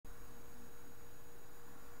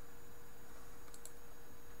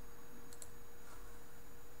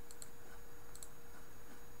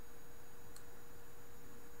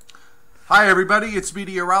Hi everybody, it's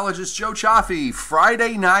meteorologist Joe Chaffee.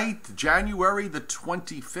 Friday night, January the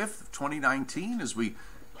 25th, 2019, as we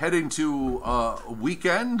head into a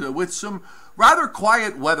weekend with some rather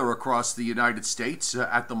quiet weather across the United States.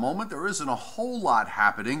 At the moment, there isn't a whole lot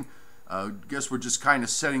happening. Guess we're just kind of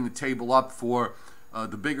setting the table up for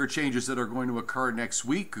the bigger changes that are going to occur next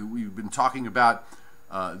week. We've been talking about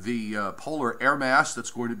the polar air mass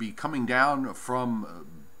that's going to be coming down from,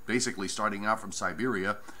 basically starting out from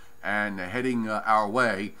Siberia and heading our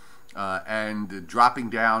way and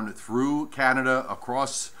dropping down through Canada,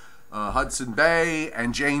 across Hudson Bay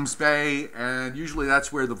and James Bay, and usually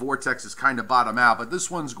that's where the vortexes kind of bottom out, but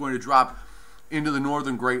this one's going to drop into the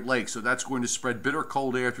northern Great Lakes, so that's going to spread bitter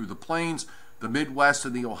cold air through the plains, the Midwest,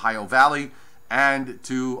 and the Ohio Valley, and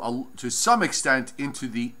to some extent into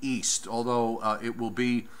the east, although it will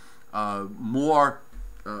be more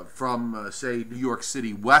from, say, New York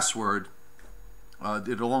City westward.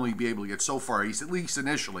 It'll only be able to get so far east, at least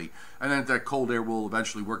initially, and then that cold air will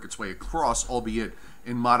eventually work its way across, albeit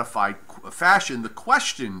in modified fashion. The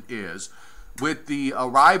question is, with the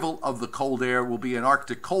arrival of the cold air, will be an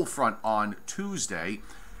Arctic cold front on Tuesday,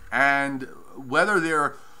 and whether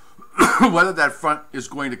that front is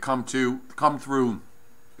going to come through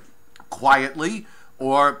quietly,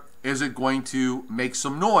 or is it going to make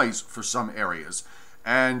some noise for some areas.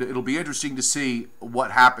 And it'll be interesting to see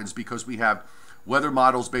what happens, because we have weather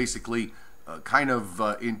models basically kind of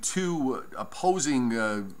in two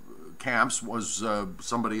opposing camps, was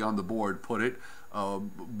somebody on the board put it.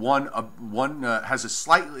 One has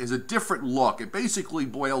a different look. It basically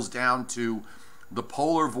boils down to the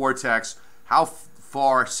polar vortex, how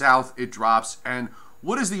far south it drops, and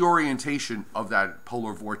what is the orientation of that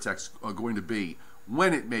polar vortex going to be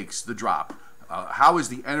when it makes the drop. How is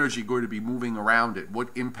the energy going to be moving around it? What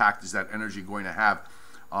impact is that energy going to have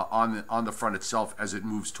on the front itself as it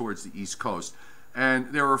moves towards the East Coast?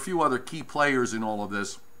 And there are a few other key players in all of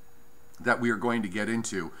this that we are going to get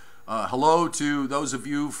into. Hello to those of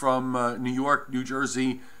you from New York, New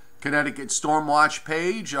Jersey, Connecticut Stormwatch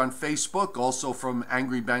page on Facebook, also from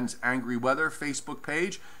Angry Ben's Angry Weather Facebook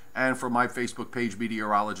page, and from my Facebook page,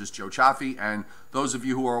 meteorologist Joe Chaffee, and those of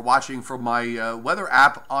you who are watching from my weather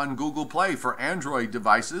app on Google Play for Android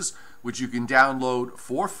devices, which you can download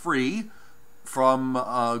for free from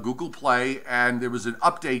Google Play. And there was an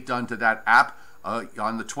update done to that app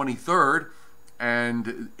on the 23rd,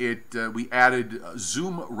 and we added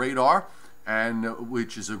Zoom radar, and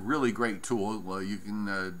which is a really great tool. You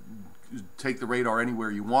can take the radar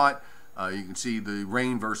anywhere you want. You can see the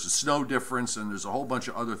rain versus snow difference, and there's a whole bunch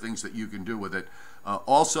of other things that you can do with it.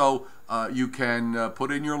 Also, you can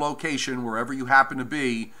put in your location wherever you happen to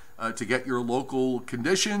be to get your local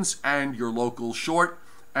conditions and your local short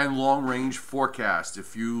and long range forecast.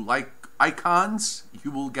 If you like icons,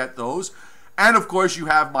 you will get those. And of course, you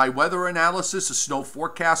have my weather analysis, the snow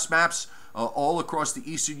forecast maps all across the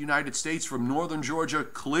eastern United States, from northern Georgia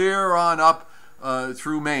clear on up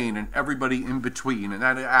through Maine and everybody in between. And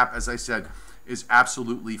that app, as I said, is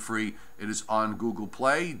absolutely free. It is on Google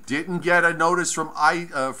Play. Didn't get a notice from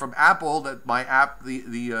Apple that my app,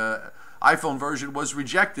 the iPhone version, was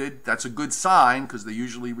rejected. That's a good sign, because they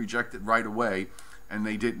usually reject it right away, and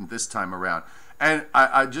they didn't this time around. And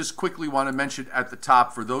I just quickly want to mention at the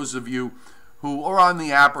top, for those of you who are on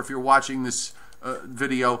the app, or if you're watching this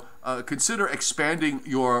video, consider expanding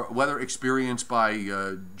your weather experience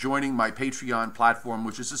by joining my Patreon platform,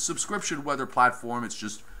 which is a subscription weather platform. It's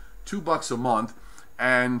just $2 a month,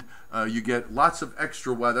 and you get lots of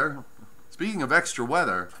extra weather. Speaking of extra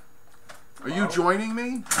weather, are you joining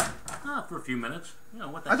me? For a few minutes. You know,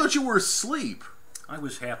 what the I thought you were asleep. I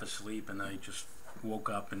was half asleep, and I just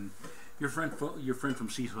woke up, and your friend from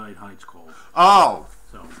Seaside Heights called. Oh.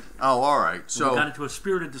 So. Oh, all right. So we got into a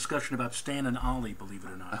spirited discussion about Stan and Ollie, believe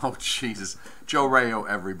it or not. Oh, Jesus. Joe Rayo,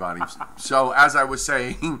 everybody. So, as I was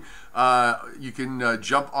saying, you can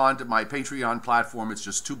jump onto my Patreon platform. It's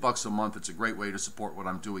just $2 a month. It's a great way to support what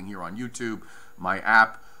I'm doing here on YouTube, my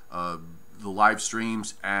app, the live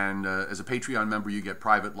streams, and as a Patreon member, you get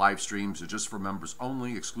private live streams just for members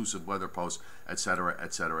only, exclusive weather posts, etc.,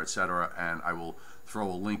 etc., etc., and I will throw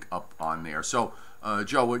a link up on there. So,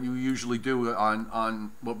 Joe, what you usually do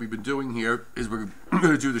on what we've been doing here is we're going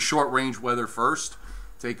to do the short range weather first,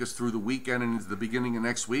 take us through the weekend and into the beginning of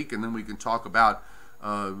next week, and then we can talk about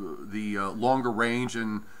the longer range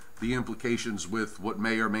and the implications with what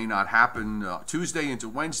may or may not happen Tuesday into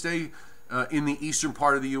Wednesday in the eastern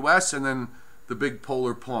part of the U.S., and then the big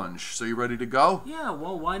polar plunge. So you ready to go? Yeah,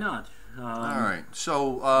 well, why not? All right.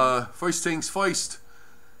 So first things first,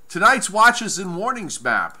 tonight's watches and warnings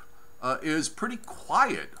map is pretty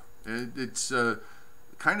quiet. It's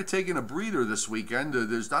kind of taking a breather this weekend.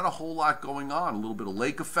 There's not a whole lot going on. A little bit of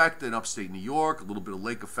lake effect in upstate New York, a little bit of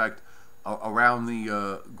lake effect around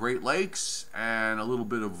the Great Lakes, and a little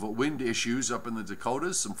bit of wind issues up in the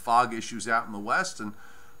Dakotas, some fog issues out in the west, and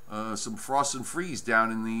some frost and freeze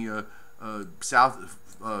down in the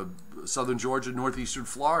southern Georgia, northeastern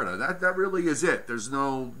Florida. That really is it. There's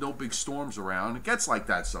no big storms around. It gets like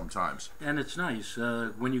that sometimes. And it's nice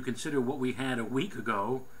when you consider what we had a week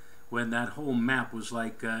ago, when that whole map was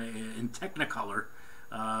like in Technicolor.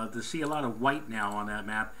 To see a lot of white now on that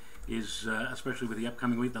map is, especially with the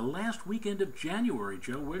upcoming week, the last weekend of January,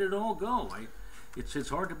 Joe. Where did it all go? It's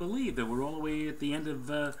hard to believe that we're all the way at the end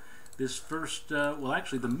of this first, well,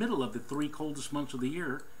 actually the middle of the 3 coldest months of the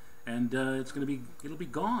year, and it'll be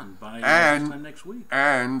gone by this time next week.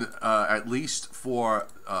 And at least for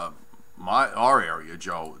our area,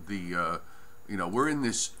 Joe, we're in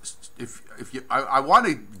this. I want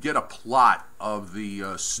to get a plot of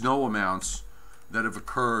the snow amounts that have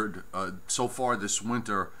occurred so far this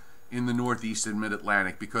winter in the Northeast and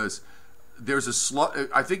Mid-Atlantic, because there's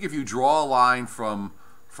I think if you draw a line from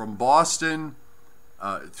Boston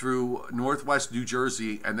through northwest New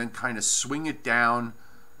Jersey and then kind of swing it down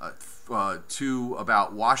to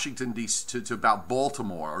about Washington D.C. to about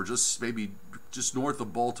Baltimore, or maybe just north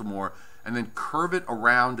of Baltimore, and then curve it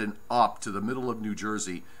around and up to the middle of New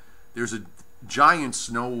Jersey, there's a giant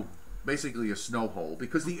basically a snow hole,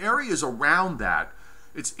 because the areas around that,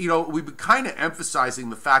 it's, we've been kind of emphasizing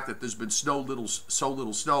the fact that there's been so little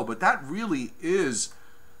snow, but that really has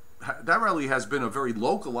been a very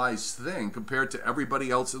localized thing compared to everybody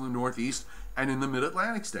else in the Northeast and in the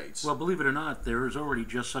Mid-Atlantic states. Well, believe it or not, there is already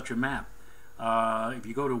just such a map. If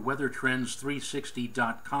you go to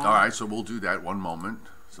weathertrends360.com. All right, so we'll do that. One moment.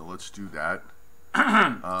 So let's do that.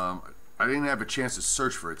 I didn't have a chance to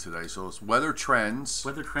search for it today, so it's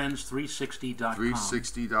weathertrends360.com.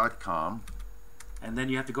 360.com. And then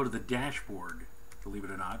you have to go to the dashboard, believe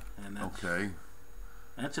it or not. And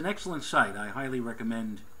that's an excellent site. I highly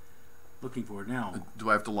recommend looking for it now.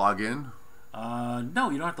 Do I have to log in?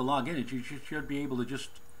 No, you don't have to log in. You should be able to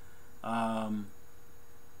just.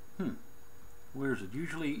 Where is it?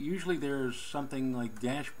 Usually there's something like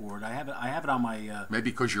dashboard. I have it on my.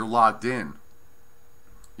 Maybe because you're logged in.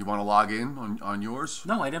 You want to log in on yours?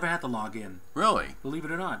 No, I never had to log in. Really? Believe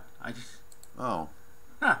it or not, I just. Oh.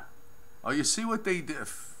 Huh. Oh, you see what they did?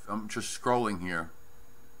 I'm just scrolling here.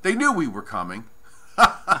 They knew we were coming.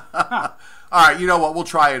 All right, you know what? We'll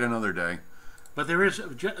try it another day. But there is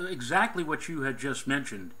exactly what you had just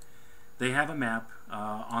mentioned. They have a map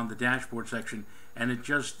on the dashboard section, and it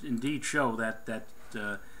just indeed show that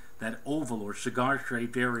oval or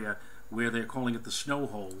cigar-shaped area where they're calling it the snow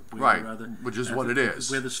hole. Right, which is what it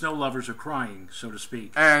is. Where the snow lovers are crying, so to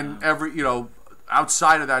speak. And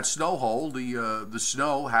outside of that snow hole, the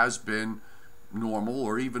snow has been normal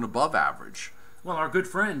or even above average. Well, our good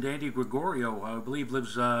friend Andy Gregorio, I believe,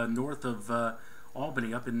 lives north of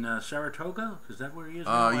Albany, up in Saratoga. Is that where he is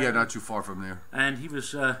now? Yeah, not too far from there. And he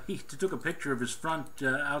took a picture of his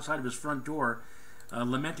outside of his front door,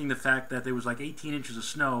 lamenting the fact that there was like 18 inches of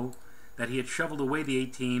snow, that he had shoveled away the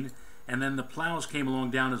 18, and then the plows came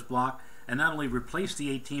along down his block and not only replaced the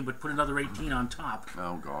 18 but put another 18 on top.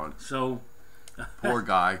 Oh God! So poor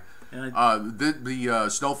guy. The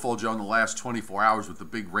snowfall, Joe, in the last 24 hours with the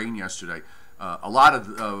big rain yesterday. A lot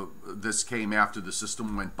of this came after the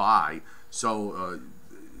system went by. So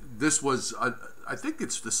this was, I think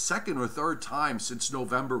it's the second or third time since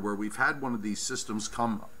November where we've had one of these systems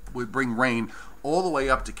bring rain all the way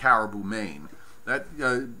up to Caribou, Maine. That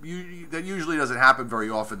usually doesn't happen very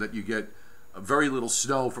often, that you get very little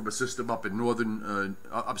snow from a system up in northern,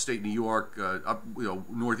 upstate New York,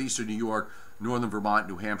 northeastern New York, northern Vermont,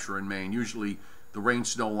 New Hampshire, and Maine. Usually the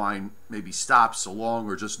rain-snow line maybe stops along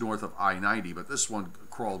or just north of I-90, but this one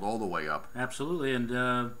crawled all the way up. Absolutely,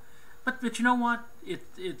 and but you know what? It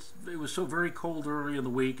was so very cold early in the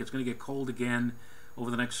week. It's going to get cold again over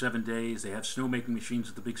the next 7 days. They have snowmaking machines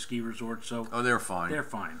at the big ski resort, so they're fine. They're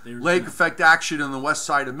fine. Lake effect action on the west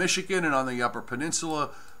side of Michigan and on the Upper Peninsula.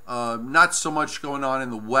 Not so much going on in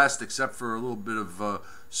the west, except for a little bit of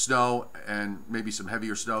snow and maybe some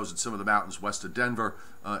heavier snows in some of the mountains west of Denver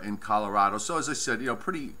in Colorado. So as I said,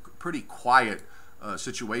 pretty quiet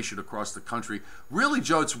situation across the country. Really,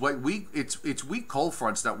 Joe, it's weak cold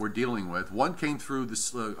fronts that we're dealing with. One came through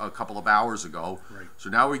this a couple of hours ago, right. So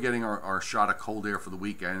now we're getting our shot of cold air for the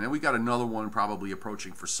weekend, and then we got another one probably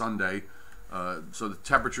approaching for Sunday. So the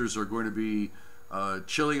temperatures are going to be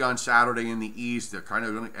chilly on Saturday in the east. They're kind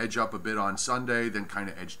of going to edge up a bit on Sunday, then kind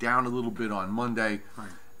of edge down a little bit on Monday,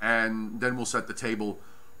 right. And then we'll set the table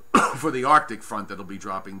for the Arctic front that'll be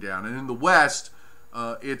dropping down. And in the west,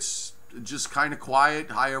 it's just kind of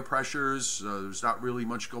quiet, higher pressures. There's not really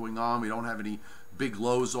much going on. We don't have any big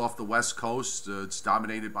lows off the west coast. It's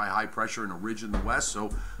dominated by high pressure and a ridge in the west, so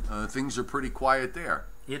things are pretty quiet there.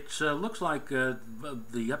 It looks like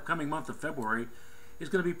the upcoming month of February is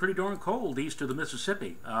going to be pretty darn cold east of the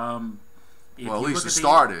Mississippi. Well, at least the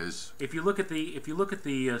start is. If you look at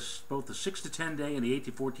the both the 6 to 10 day and the 8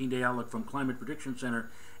 to 14 day outlook from Climate Prediction Center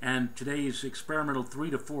and today's experimental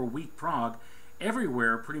 3 to 4 week prog,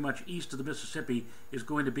 everywhere pretty much east of the Mississippi is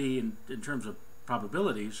going to be, in terms of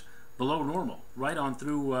probabilities, below normal, right on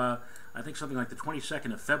through, I think, something like the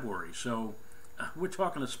 22nd of February. So we're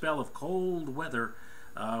talking a spell of cold weather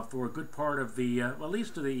for a good part of the, well, at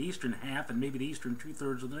least to the eastern half and maybe the eastern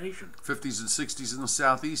 2/3 of the nation. 50s and 60s in the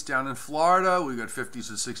southeast. Down in Florida, we've got 50s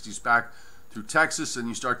and 60s back through Texas, and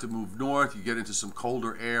you start to move north. You get into some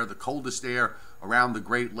colder air, the coldest air around the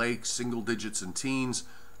Great Lakes, single digits and teens.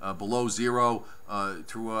 Below zero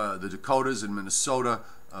through the Dakotas and Minnesota,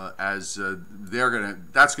 as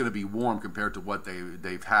that's gonna be warm compared to what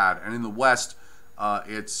they've had. And in the West,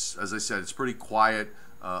 it's, as I said, it's pretty quiet,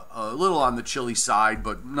 a little on the chilly side,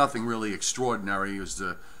 but nothing really extraordinary. Is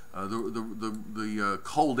the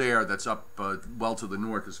cold air that's up well to the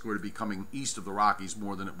north is going to be coming east of the Rockies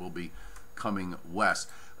more than it will be coming west.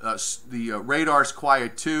 The radar's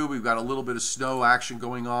quiet too. We've got a little bit of snow action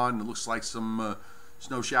going on. It looks like some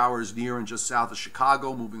snow showers near and just south of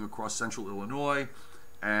Chicago, moving across central Illinois,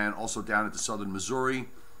 and also down into southern Missouri.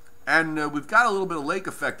 And we've got a little bit of lake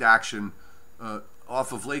effect action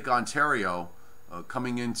off of Lake Ontario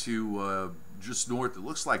coming into just north. It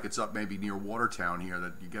looks like it's up maybe near Watertown here,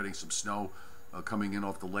 that you're getting some snow coming in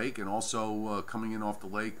off the lake, and also coming in off the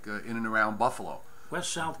lake in and around Buffalo.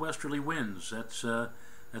 West-southwesterly winds.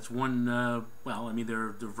 That's one, well, I mean, there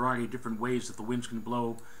are a variety of different ways that the winds can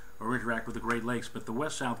blow or interact with the Great Lakes, but the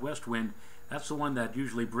west-southwest wind, that's the one that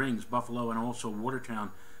usually brings Buffalo and also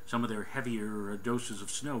Watertown some of their heavier doses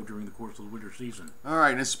of snow during the course of the winter season. All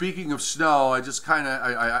right, and speaking of snow, I just kind of,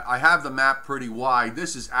 I have the map pretty wide.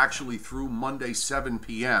 This is actually through Monday 7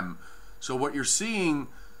 p.m. So what you're seeing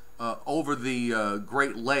over the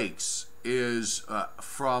Great Lakes is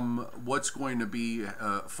from what's going to be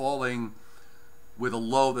falling with a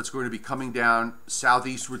low that's going to be coming down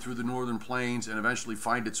southeastward through the northern plains and eventually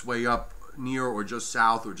find its way up near or just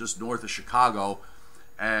south or just north of Chicago,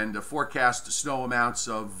 and forecast snow amounts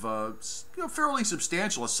of fairly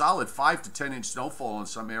substantial, a solid 5 to 10 inch snowfall in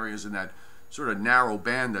some areas in that sort of narrow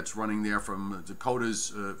band that's running there from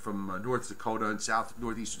Dakotas, from North Dakota and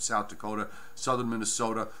northeastern South Dakota, southern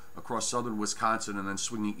Minnesota, across southern Wisconsin, and then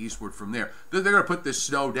swinging eastward from there. They're going to put this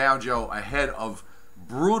snow down, Joe, ahead of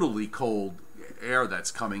brutally cold air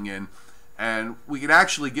that's coming in, and we can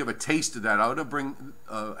actually give a taste of that. I want to bring,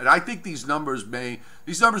 and I think these numbers are going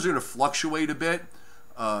to fluctuate a bit.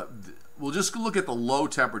 We'll just look at the low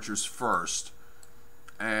temperatures first,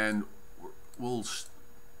 and we'll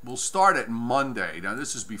start at Monday. Now,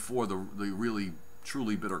 this is before the really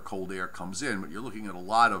truly bitter cold air comes in, but you're looking at a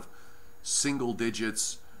lot of single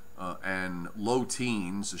digits and low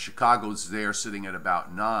teens. Chicago's there sitting at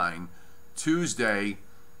about 9. Tuesday.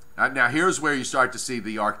 Now, here's where you start to see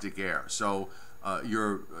the Arctic air. So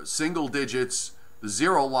your single digits, the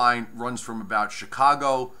zero line runs from about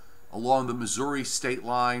Chicago along the Missouri state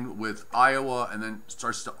line with Iowa, and then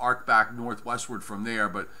starts to arc back northwestward from there.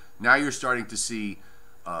 But now you're starting to see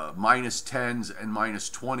minus 10s and minus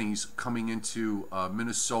 20s coming into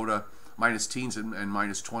Minnesota, minus teens and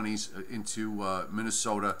minus 20s into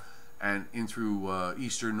Minnesota and in through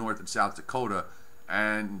eastern North and South Dakota.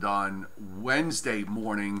 And on Wednesday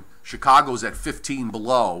morning, Chicago's at 15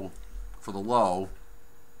 below for the low.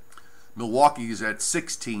 Milwaukee's at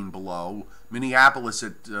 16 below. Minneapolis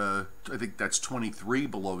at, I think that's 23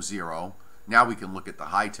 below zero. Now we can look at the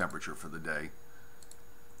high temperature for the day.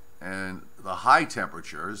 And the high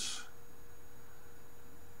temperatures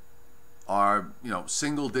are,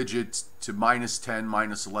 single digits to minus 10,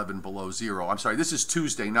 minus 11 below zero. I'm sorry, this is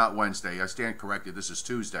Tuesday, not Wednesday. I stand corrected, this is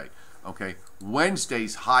Tuesday. Okay,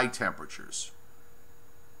 Wednesday's high temperatures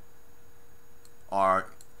are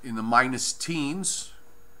in the minus teens,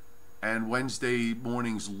 and Wednesday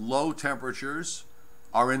morning's low temperatures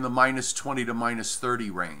are in the minus 20 to minus 30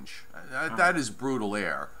 range. That is brutal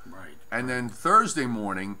air. Right. And then Thursday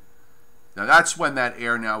morning, now that's when that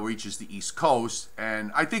air now reaches the East Coast,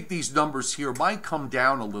 and I think these numbers here might come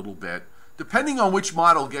down a little bit, depending on which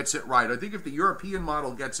model gets it right. I think if the European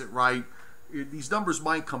model gets it right, these numbers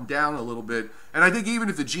might come down a little bit, and I think even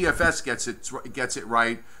if the GFS gets it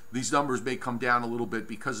right, these numbers may come down a little bit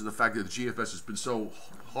because of the fact that the GFS has been so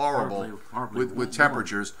horrible with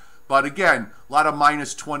temperatures. But again, a lot of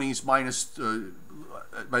minus 20s, minus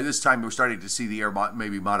by this time we're starting to see the air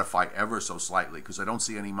maybe modify ever so slightly, because I don't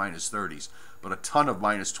see any -30s, but a ton of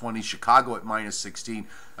 -20s. Chicago at -16.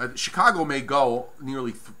 Chicago may go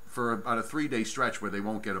nearly for about a 3-day stretch where they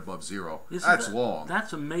won't get above zero. That's long.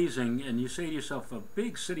 That's amazing. And you say to yourself, a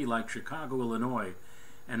big city like Chicago, Illinois,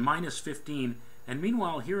 and -15. And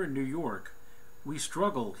meanwhile, here in New York, we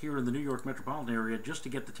struggle here in the New York metropolitan area just to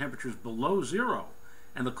get the temperatures below zero.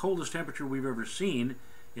 And the coldest temperature we've ever seen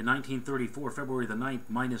in 1934, February the 9th,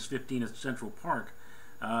 -15 at Central Park.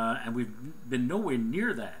 And we've been nowhere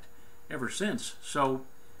near that ever since. So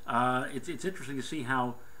it's interesting to see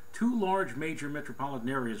how two large major metropolitan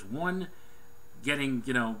areas, one getting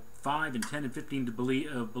 5 and 10 and 15 to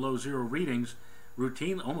below zero readings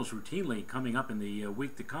almost routinely coming up in the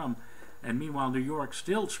week to come, and meanwhile New York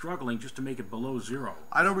still struggling just to make it below zero.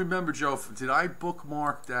 I don't remember, Joe, did I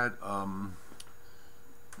bookmark that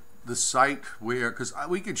the site where, because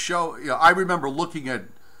we could show, I remember looking at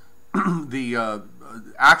the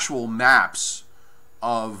actual maps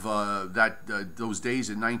of those days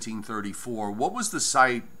in 1934. What was the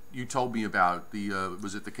site you told me about?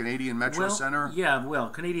 Was it the Canadian Metro Center? Yeah, well,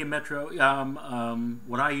 Canadian Metro.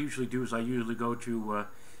 What I usually do is I usually go to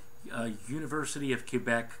University of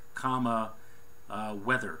Quebec,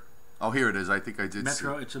 weather. Oh, here it is. I think I did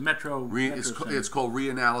Metro. see. It's a Metro. It's called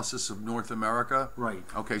Reanalysis of North America. Right.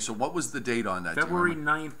 Okay, so what was the date on that? February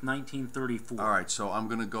 9th, 1934. All right, so I'm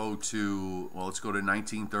going to go to, well, let's go to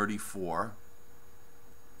 1934.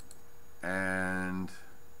 And,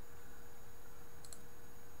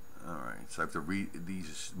 all right, so I have to read,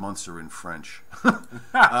 these months are in French.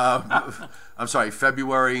 I'm sorry,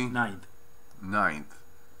 February 9th.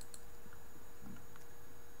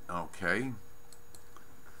 Okay.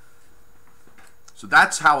 So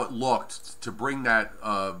that's how it looked to bring that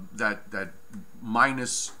that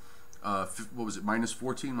minus what was it,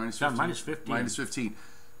 -14, -15? -15.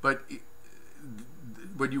 But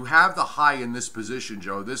when you have the high in this position,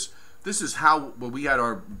 Joe, this is how when we had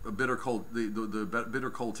our bitter cold the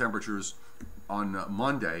bitter cold temperatures on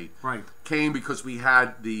Monday. Right. Came because we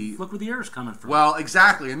had the look where the air is coming from. Well,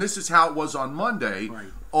 exactly, and this is how it was on Monday.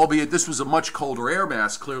 Right. Albeit this was a much colder air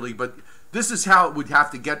mass, clearly, but this is how it would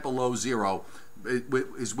have to get below zero.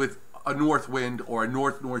 Is with a north wind or a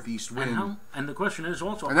northeast wind. And the question is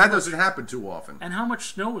also, and that doesn't happen too often. And how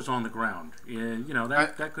much snow is on the ground?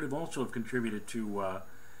 That could have also contributed to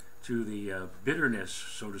the bitterness,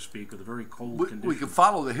 so to speak, of the very cold conditions. We can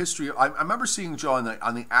follow the history. I remember seeing, Joe,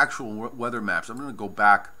 on the actual weather maps. I'm going to go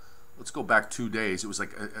back. Let's go back 2 days. It was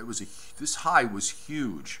like this high was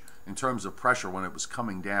huge in terms of pressure when it was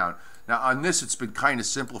coming down. Now on this, it's been kind of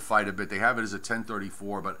simplified a bit. They have it as a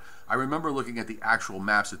 1034, but I remember looking at the actual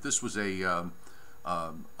maps that this was a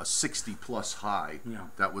 60+ high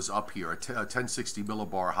that was up here, a 1060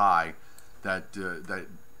 millibar high that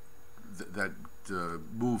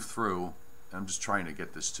moved through. I'm just trying to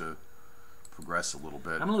get this to progress a little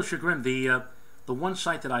bit. I'm a little chagrined. The one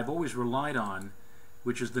site that I've always relied on,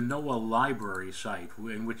 which is the NOAA library site,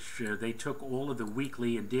 in which they took all of the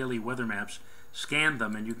weekly and daily weather maps, scanned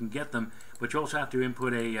them, and you can get them, but you also have to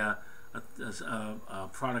input a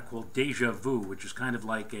product called Deja Vu, which is kind of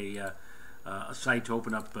like a site to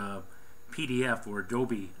open up PDF or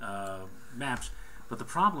Adobe maps. But the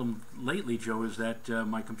problem lately, Joe, is that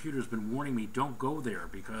my computer's been warning me, don't go there,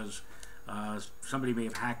 because somebody may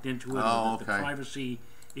have hacked into it, or the privacy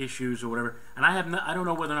issues or whatever. And I don't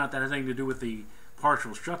know whether or not that has anything to do with the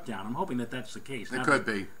partial shutdown. I'm hoping that that's the case. It could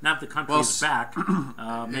be. Now that the country is back,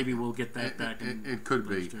 maybe we'll get that back. It could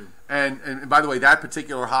be. And by the way, that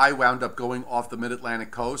particular high wound up going off the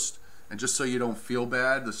Mid-Atlantic coast. And just so you don't feel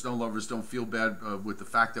bad, the snow lovers don't feel bad with the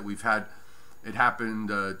fact that we've had it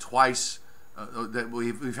happened twice. That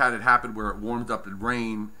we've had it happen where it warmed up in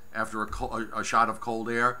rain after a shot of cold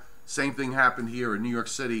air. Same thing happened here in New York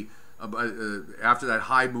City. After that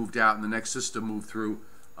high moved out and the next system moved through,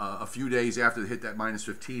 a few days after it hit that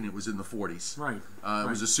 -15, it was in the 40s. Right. It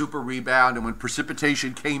was a super rebound, and when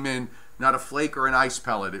precipitation came in, not a flake or an ice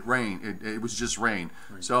pellet, it rained. It was just rain.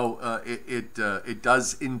 Right. So it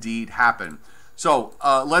does indeed happen. So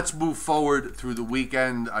let's move forward through the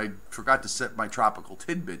weekend. I forgot to set my tropical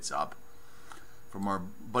tidbits up from our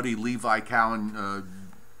buddy Levi Cowan.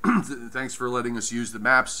 Thanks for letting us use the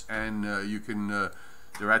maps, and you can.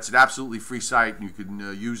 That's an absolutely free site, and you can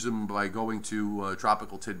use them by going to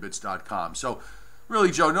tropicaltidbits.com. So,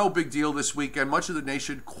 really, Joe, no big deal this weekend. Much of the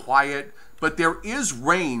nation quiet, but there is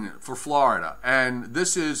rain for Florida, and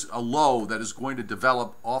this is a low that is going to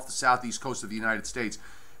develop off the southeast coast of the United States.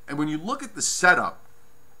 And when you look at the setup,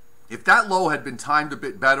 if that low had been timed a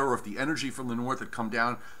bit better, or if the energy from the north had come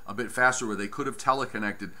down a bit faster, where they could have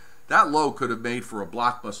teleconnected, that low could have made for a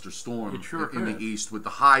blockbuster storm in the east with the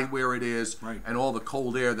high where it is and all the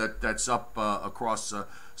cold air that's up across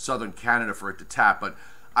southern Canada for it to tap. But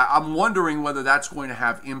I'm wondering whether that's going to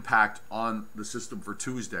have impact on the system for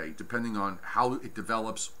Tuesday, depending on how it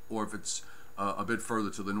develops or if it's a bit further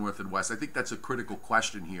to the north and west. I think that's a critical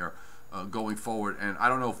question here going forward, and I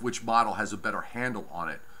don't know which model has a better handle on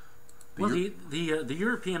it. The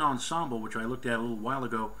European ensemble, which I looked at a little while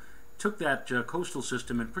ago, took that coastal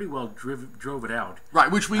system and pretty well drove it out.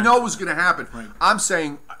 Right, which we know was going to happen. Right. I'm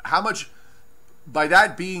saying how much, by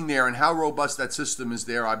that being there and how robust that system is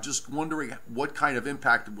there, I'm just wondering what kind of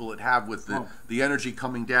impact will it have with the energy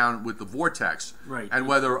coming down with the vortex, and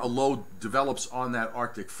whether a low develops on that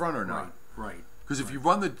Arctic front or not. Right. Because if you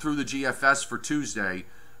run through the GFS for Tuesday,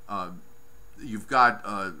 you've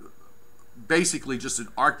got basically just an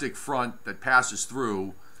Arctic front that passes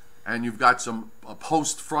through, and you've got some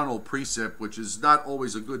post-frontal precip, which is not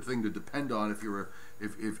always a good thing to depend on if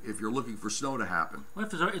you're looking for snow to happen. Well,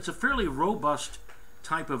 it's a fairly robust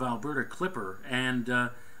type of Alberta clipper, and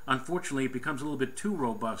unfortunately it becomes a little bit too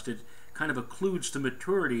robust. It kind of occludes to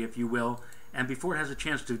maturity, if you will, and before it has a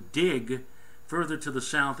chance to dig further to the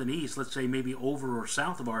south and east, let's say maybe over or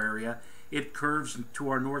south of our area, it curves to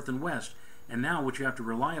our north and west. And now what you have to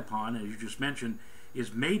rely upon, as you just mentioned,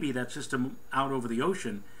 is maybe that system out over the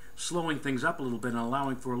ocean, slowing things up a little bit and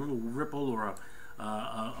allowing for a little ripple or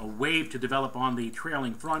a wave to develop on the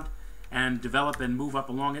trailing front and develop and move up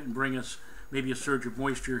along it and bring us maybe a surge of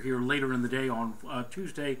moisture here later in the day on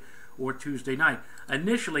Tuesday or Tuesday night.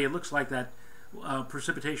 Initially, it looks like that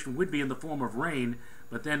precipitation would be in the form of rain,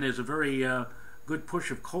 but then there's a very good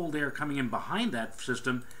push of cold air coming in behind that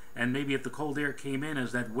system, and maybe if the cold air came in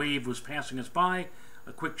as that wave was passing us by,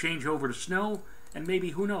 a quick change over to snow, and maybe,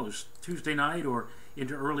 who knows, Tuesday night or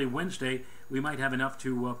into early Wednesday, we might have enough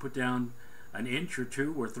to put down an inch or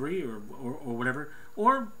 2 or 3 or whatever.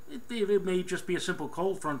 Or it may just be a simple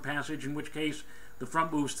cold front passage, in which case the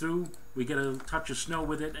front moves through, we get a touch of snow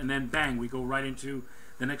with it, and then bang, we go right into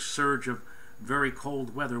the next surge of very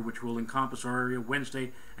cold weather, which will encompass our area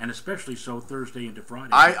Wednesday, and especially so Thursday into Friday.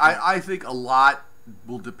 I think a lot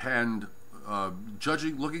will depend,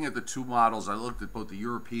 looking at the two models. I looked at both the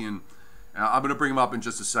European, I'm going to bring them up in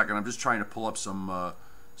just a second. I'm just trying to pull up some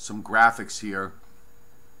graphics here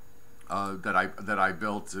that I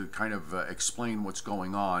built to kind of explain what's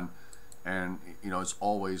going on. And as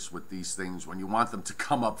always with these things, when you want them to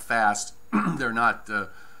come up fast, they're not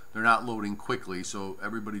loading quickly. So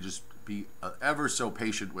everybody just be ever so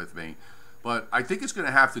patient with me. But I think it's going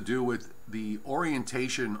to have to do with the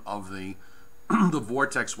orientation of the the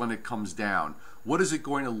vortex when it comes down. What is it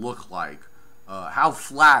going to look like? How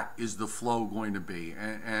flat is the flow going to be?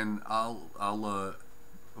 And I'm going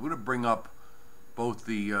to bring up both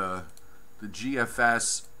the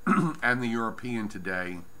GFS and the European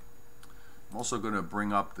today. I'm also going to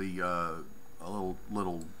bring up the a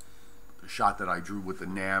little shot that I drew with the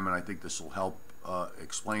NAM, and I think this will help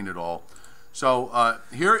explain it all. So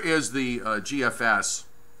here is the GFS.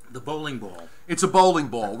 The bowling ball. It's a bowling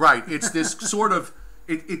ball, right. It's this sort of,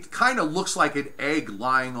 it kind of looks like an egg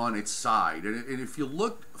lying on its side. And if you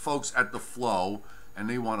look, folks, at the flow, and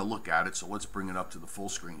they want to look at it, so let's bring it up to the full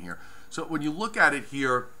screen here. So when you look at it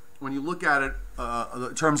here, when you look at it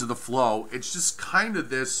in terms of the flow, it's just kind of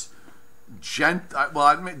this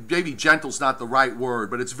maybe gentle's not the right word,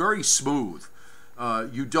 but it's very smooth.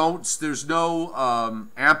 There's no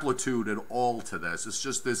amplitude at all to this. It's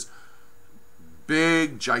just this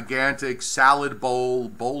big, gigantic salad bowl,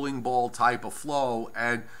 bowling ball type of flow,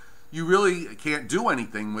 and you really can't do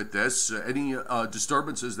anything with this. Any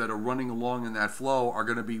disturbances that are running along in that flow are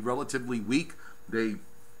going to be relatively weak. They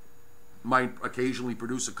might occasionally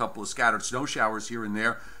produce a couple of scattered snow showers here and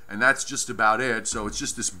there, and that's just about it. So it's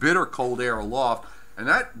just this bitter cold air aloft, and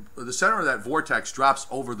the center of that vortex drops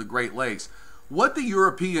over the Great Lakes. What the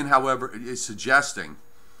European, however, is suggesting,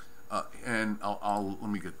 and let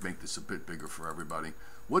me make this a bit bigger for everybody.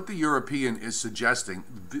 What the European is suggesting,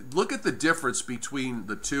 look at the difference between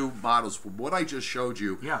the two models, from what I just showed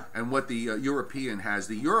you and what the European has.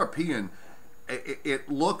 The European, it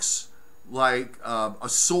looks like a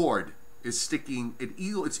sword is sticking,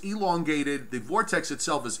 it's elongated, the vortex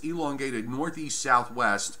itself is elongated northeast,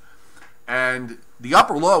 southwest, and the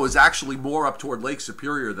upper low is actually more up toward Lake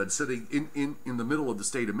Superior than sitting in the middle of the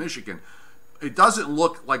state of Michigan. It doesn't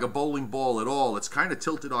look like a bowling ball at all. It's kind of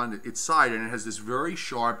tilted on its side, and it has this very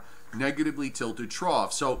sharp, negatively tilted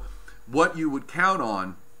trough. So what you would count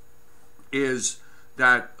on is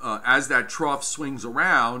that as that trough swings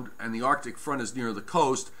around and the Arctic front is near the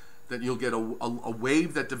coast, that you'll get a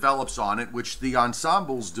wave that develops on it, which the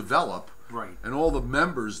ensembles develop, right, and all the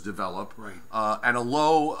members develop, right, and a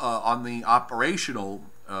low on the operational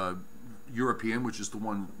European, which is the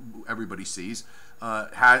one everybody sees,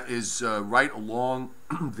 is right along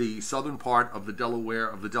the southern part of the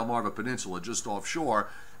Delmarva Peninsula, just offshore,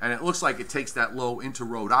 and it looks like it takes that low into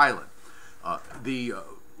Rhode Island.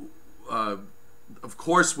 Of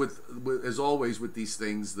course, as always with these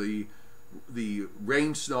things, the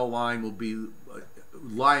rain snow line will be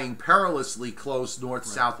lying perilously close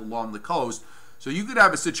north-south along the coast. So you could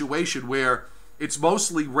have a situation where it's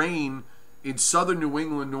mostly rain in southern New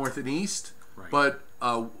England, north and east, but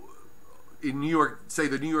in New York, say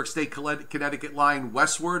the New York State Connecticut line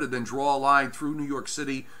westward, and then draw a line through New York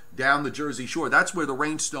City down the Jersey Shore. That's where the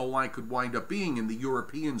rain snow line could wind up being in the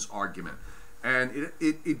Europeans' argument. And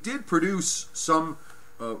it did produce some,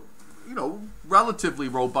 relatively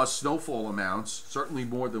robust snowfall amounts, certainly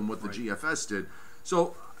more than what the GFS did.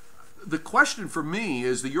 So the question for me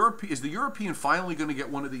is, is the European finally going to get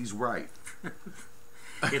one of these right?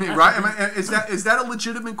 Right? Is that a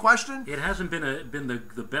legitimate question? It hasn't been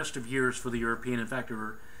the best of years for the European. In fact, it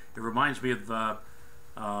reminds me of the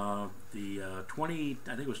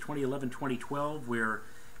 2011, 2012, where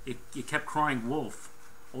it kept crying wolf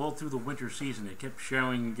all through the winter season. It kept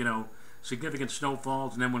showing, significant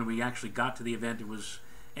snowfalls, and then when we actually got to the event, it was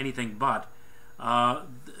anything but.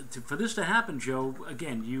 For this to happen, Joe,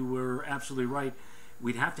 again, you were absolutely right.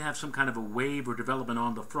 We'd have to have some kind of a wave or development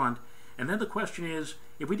on the front. And then the question is,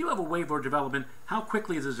 if we do have a wave or development, how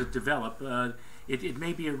quickly does it develop? It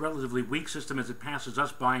may be a relatively weak system as it passes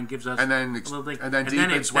us by and gives us a little thing. And then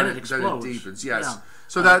deepens when it explodes. Then it deepens, yes. Yeah.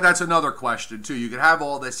 So that's another question, too. You could have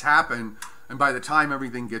all this happen, and by the time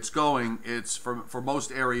everything gets going, it's for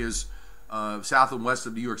most areas south and west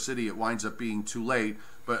of New York City, it winds up being too late.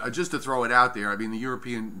 But just to throw it out there, I mean, the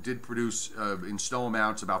European did produce in snow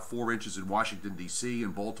amounts about 4 inches in Washington, D.C.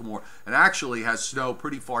 and Baltimore, and actually has snow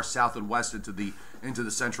pretty far south and west into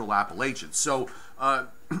the central Appalachians. So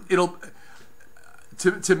it'll,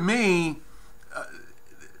 to me,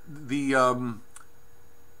 the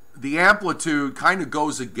amplitude kind of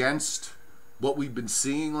goes against what we've been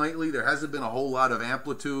seeing lately. There hasn't been a whole lot of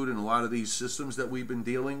amplitude in a lot of these systems that we've been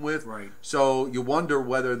dealing with. Right. So you wonder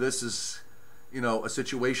whether this is, a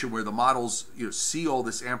situation where the models see all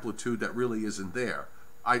this amplitude that really isn't there.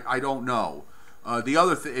 I don't know. The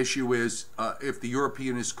other issue is if the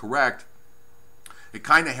European is correct, it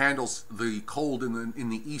kind of handles the cold in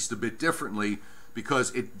the east a bit differently,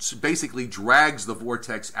 because it basically drags the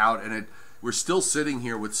vortex out, and we're still sitting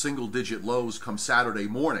here with single-digit lows come Saturday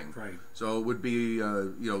morning. Right. So it would be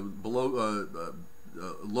below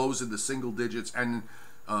lows in the single digits, and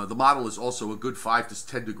the model is also a good 5 to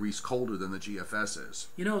 10 degrees colder than the GFS is.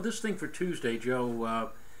 This thing for Tuesday, Joe.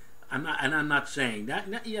 I'm not saying that.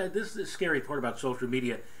 This is the scary part about social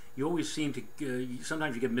media. You always seem to.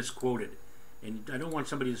 Sometimes you get misquoted, and I don't want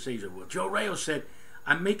somebody to say, "Well, Joe Rayo said."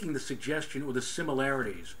 I'm making the suggestion or the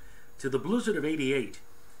similarities to the blizzard of '88.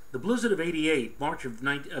 The blizzard of '88, March of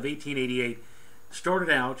 1888, started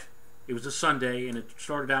out. It was a Sunday, and it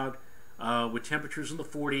started out with temperatures in the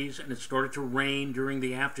 40s, and it started to rain during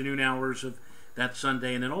the afternoon hours of that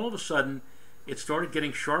Sunday, and then all of a sudden it started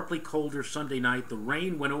getting sharply colder Sunday night. The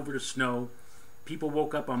rain went over to snow. People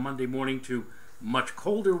woke up on Monday morning to much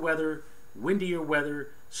colder weather, windier weather,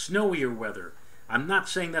 snowier weather. I'm not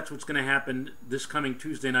saying that's what's going to happen this coming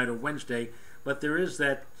Tuesday night or Wednesday, but there is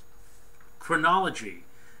that chronology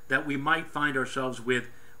that we might find ourselves with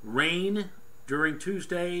rain during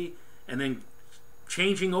Tuesday, and then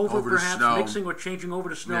changing over perhaps, mixing or changing over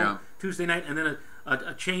to snow Tuesday night, and then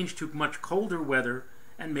a change to much colder weather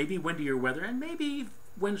and maybe windier weather, and maybe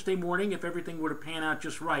Wednesday morning, if everything were to pan out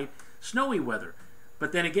just right, snowy weather.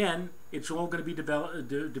 But then again, it's all going to be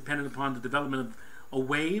dependent upon the development of a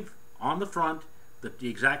wave on the front, the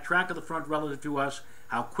exact track of the front relative to us,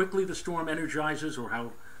 how quickly the storm energizes or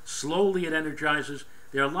how slowly it energizes.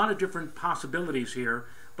 There are a lot of different possibilities here,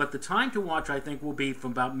 but the time to watch, I think, will be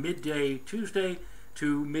from about midday Tuesday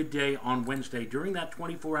to midday on Wednesday. During that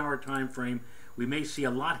 24-hour time frame, we may see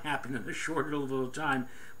a lot happen in a short little time,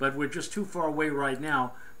 but we're just too far away right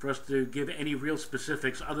now for us to give any real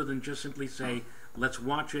specifics other than just simply say, let's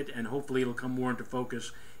watch it, and hopefully it'll come more into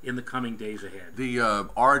focus in the coming days ahead. The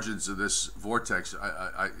origins of this vortex it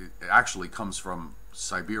actually comes from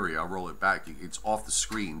Siberia. I'll roll it back. It's off the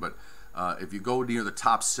screen, but if you go near the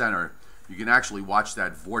top center, you can actually watch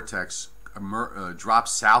that vortex drop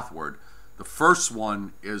southward. The first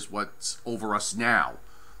one is what's over us now.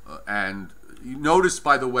 And you notice,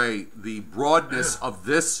 by the way, the broadness of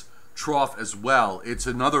this trough as well. It's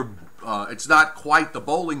another it's not quite the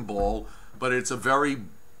bowling ball, but it's a very,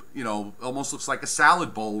 almost looks like a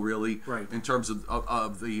salad bowl, really, right, in terms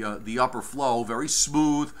of the upper flow. Very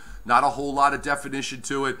smooth, not a whole lot of definition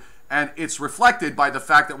to it, and it's reflected by the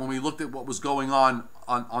fact that when we looked at what was going on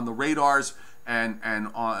the radars and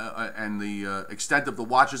the extent of the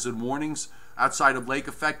watches and warnings outside of lake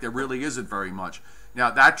effect, there really isn't very much. Now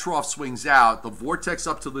that trough swings out, the vortex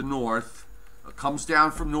up to the north, comes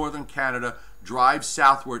down from northern Canada, drives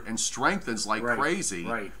southward, and strengthens like crazy.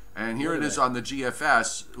 Right. And here it is on the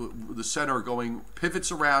GFS, the center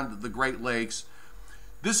pivots around the Great Lakes.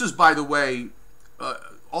 This is, by the way,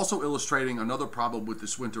 also illustrating another problem with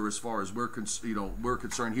this winter as far as we're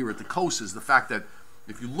concerned here at the coast, is the fact that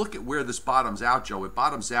if you look at where this bottoms out, Joe, it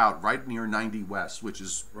bottoms out right near 90 West, which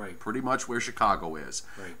is pretty much where Chicago is.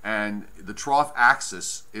 Right. And the trough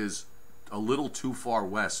axis is a little too far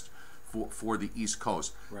west for the East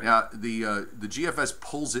Coast. Right. Now, the GFS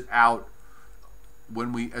pulls it out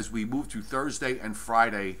as we move to Thursday and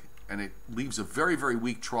Friday, and it leaves a very, very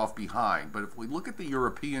weak trough behind. But if we look at the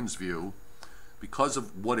Europeans' view, because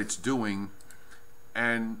of what it's doing,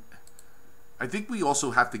 and I think we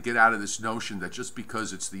also have to get out of this notion that just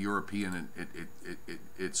because it's the European,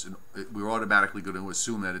 we're automatically going to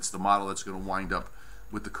assume that it's the model that's going to wind up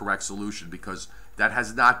with the correct solution, because that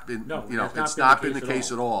has not been, it's not been the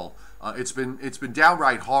case at all. It's been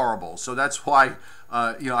downright horrible. So that's why,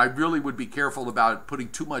 I really would be careful about putting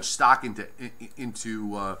too much stock into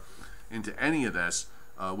any of this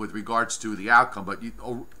with regards to the outcome. But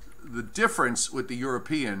the difference with the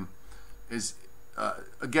European is,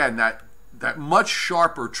 again, that much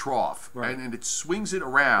sharper trough, and it swings it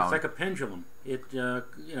around. It's like a pendulum. It,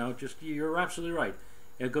 you're absolutely right.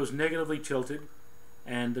 It goes negatively tilted,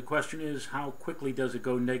 and the question is, how quickly does it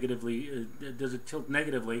go negatively? Does it tilt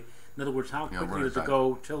negatively? In other words, how quickly does it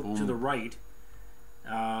go tilt to the right?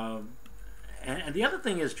 And the other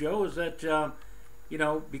thing is, Joe, is that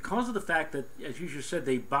because of the fact that, as you just said,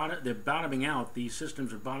 they're bottoming out. These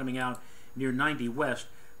systems are bottoming out near 90 West.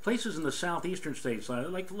 Places in the southeastern states,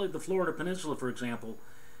 like the Florida Peninsula, for example,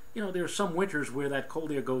 there are some winters where that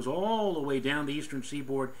cold air goes all the way down the eastern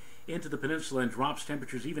seaboard into the peninsula and drops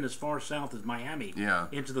temperatures even as far south as Miami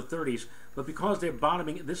into the 30s. But because they're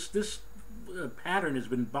bottoming, this pattern has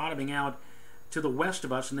been bottoming out to the west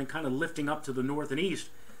of us and then kind of lifting up to the north and east.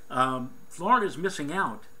 Florida is missing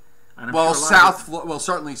out.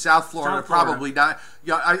 Certainly South Florida, probably not.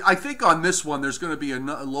 Yeah, I think on this one there's going to be a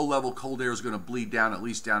low-level cold air is going to bleed down at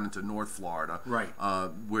least down into North Florida, right?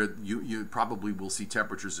 Where you probably will see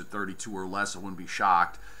temperatures at 32 or less. I wouldn't be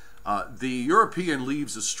shocked. The European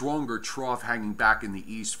leaves a stronger trough hanging back in the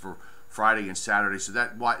east for Friday and Saturday, so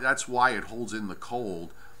that's why it holds in the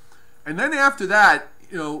cold. And then after that,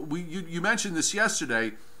 you mentioned this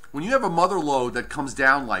yesterday. When you have a mother load that comes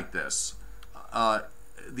down like this,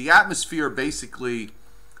 the atmosphere basically,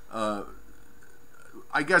 I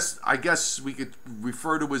guess we could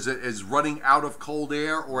refer to as running out of cold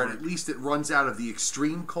air, or at least it runs out of the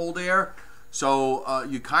extreme cold air. So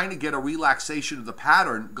you kind of get a relaxation of the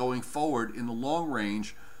pattern going forward in the long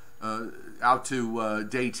range out to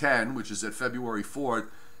day 10, which is at February 4th,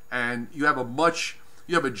 and you have a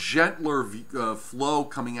gentler flow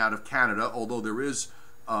coming out of Canada, although there is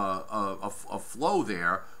a flow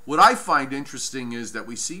there. What I find interesting is that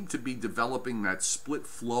we seem to be developing that split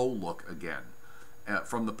flow look again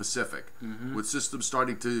from the Pacific, with systems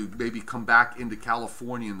starting to maybe come back into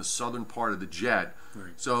California in the southern part of the jet.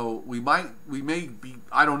 Right. So we may be,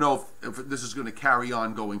 I don't know if this is going to carry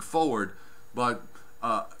on going forward, but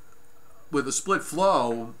with a split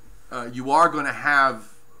flow, you are going to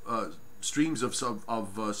have streams of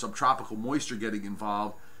subtropical moisture getting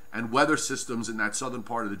involved, and weather systems in that southern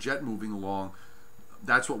part of the jet moving along.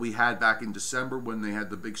 That's what we had back in December when they had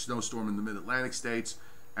the big snowstorm in the Mid-Atlantic states,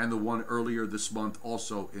 and the one earlier this month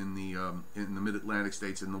also in the Mid-Atlantic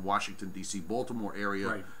states, in the Washington, D.C., Baltimore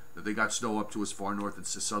area, that they got snow up to as far north as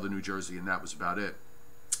southern New Jersey, and that was about it.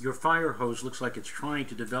 Your fire hose looks like it's trying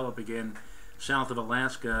to develop again south of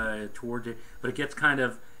Alaska toward it, but it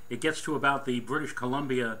gets to about the British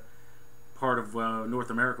Columbia part of North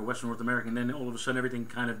America, Western North America, and then all of a sudden everything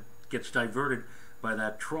kind of gets diverted by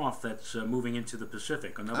that trough that's moving into the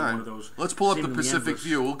Pacific. Another one of those. Let's pull up the Pacific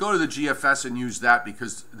view. We'll go to the GFS and use that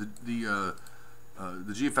because the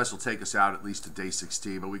GFS will take us out at least to day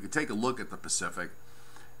 16. But we could take a look at the Pacific,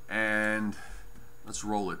 and let's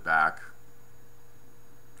roll it back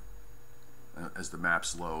as the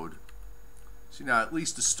maps load. See, now at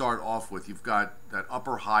least to start off with, you've got that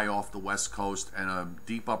upper high off the west coast and a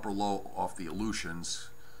deep upper low off the Aleutians.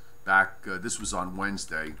 Back, this was on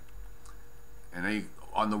Wednesday. And they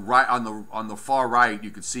on the right, on the far right,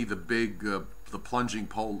 you can see the big the plunging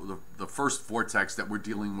pole, the first vortex that we're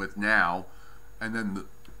dealing with now, and then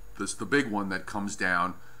the big one that comes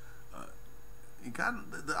down. You got.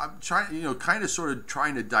 I'm trying, kind of sort of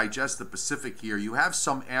trying to digest the Pacific here. You have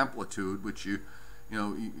some amplitude, which you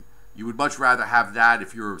would much rather have that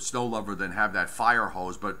if you're a snow lover than have that fire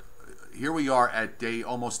hose. But here we are at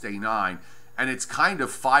almost day 9, and it's kind of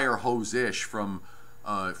fire hose-ish from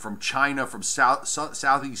China, from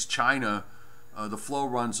southeast China. The flow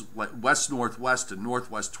runs west-northwest and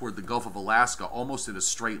northwest toward the Gulf of Alaska, almost in a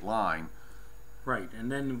straight line. Right,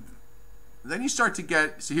 and then you start to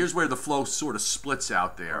get. See, here's where the flow sort of splits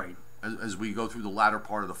out there, right, as we go through the latter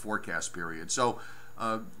part of the forecast period. So,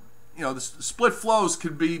 the split flows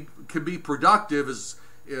can be productive as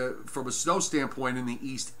from a snow standpoint in the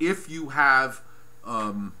east if you have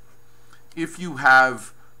the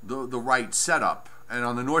right setup. And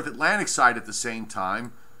on the North Atlantic side at the same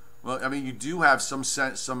time, well, I mean, you do have some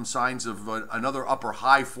signs of another upper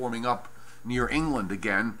high forming up near England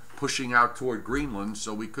again, pushing out toward Greenland.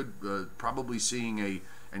 So we could probably seeing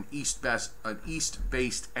an east-based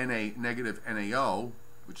negative NAO,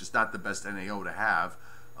 which is not the best NAO to have.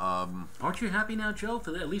 Aren't you happy now, Joe?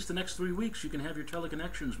 For at least the next 3 weeks, you can have your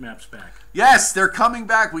teleconnections maps back. Yes, they're coming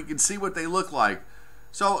back. We can see what they look like.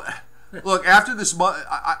 So, look, after this month,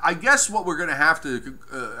 I guess what we're going to have to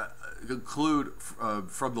conclude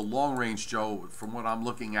from the long range, Joe, from what I'm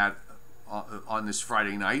looking at on this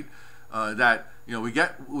Friday night, that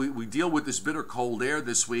we deal with this bitter cold air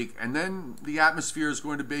this week, and then the atmosphere is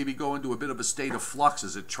going to maybe go into a bit of a state of flux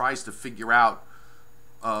as it tries to figure out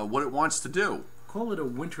what it wants to do. Call it a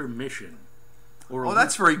winter mission. Or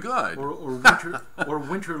that's very good. Or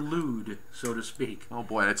winterlude, so to speak. Oh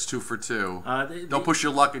boy, that's 2 for 2. Don't push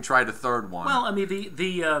your luck and try the third one. Well, I mean,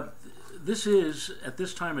 this is, at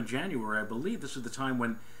this time of January, I believe this is the time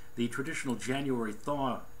when the traditional January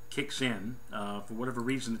thaw kicks in. For whatever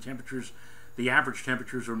reason, the average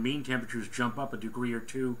temperatures or mean temperatures jump up a degree or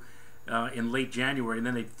 2 in late January, and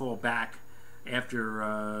then they fall back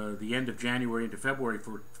after the end of January into February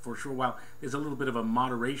for a short while. There's a little bit of a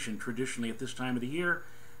moderation traditionally at this time of the year,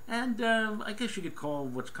 and I guess you could call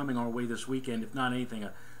what's coming our way this weekend, if not anything,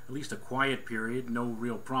 at least a quiet period, no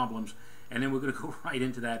real problems, and then we're going to go right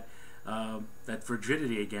into that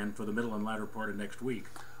frigidity again for the middle and latter part of next week.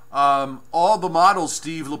 All the models,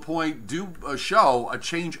 Steve LaPointe, do show a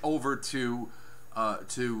change over to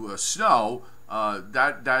snow.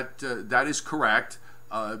 That is correct.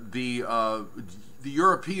 The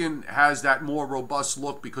European has that more robust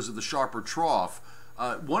look because of the sharper trough.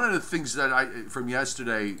 One of the things that from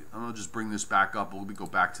yesterday, I'll just bring this back up. Let me go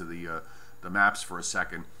back to the maps for a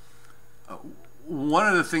second. One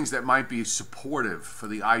of the things that might be supportive for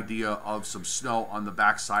the idea of some snow on the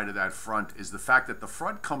backside of that front is the fact that the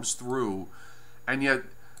front comes through, and yet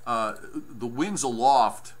the winds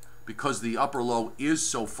aloft, because the upper low is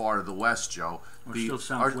so far to the west, Joe,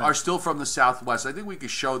 are still from the southwest. I think we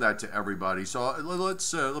could show that to everybody. So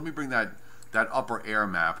let me bring that upper air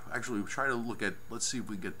map. Actually, we'll try to look at. Let's see if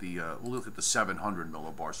we get we'll look at the 700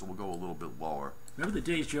 millibar. So we'll go a little bit lower. Remember the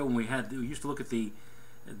days, Joe, when we used to look at the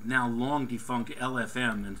now long defunct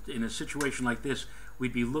LFM, and in a situation like this,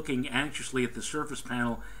 we'd be looking anxiously at the surface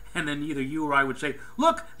panel, and then either you or I would say,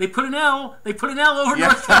 "Look, they put an L over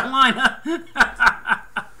North Carolina."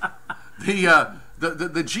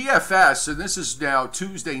 The GFS, and this is now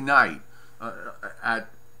Tuesday night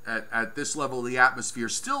at this level of the atmosphere,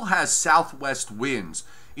 still has southwest winds,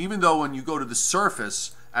 even though when you go to the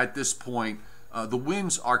surface at this point, the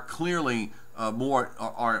winds are clearly more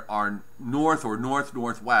are north or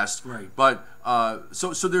northwest. Right. But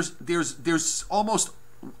so there's almost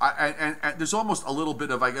and there's almost a little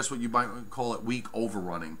bit of, I guess, what you might call it weak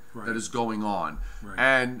overrunning that is going on. Right.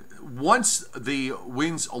 And once the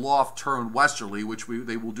winds aloft turn westerly, which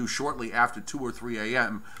they will do shortly after 2 or 3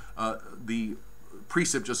 a.m., the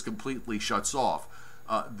precip just completely shuts off.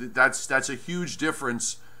 That's a huge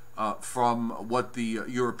difference from what the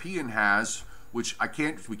European has, which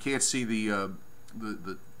we can't see the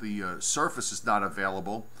surface is not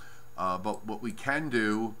available. But what we can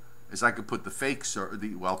do is I could put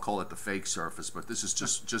I'll call it the fake surface, but this is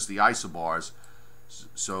just the isobars.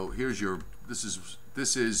 So here's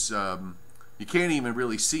this is you can't even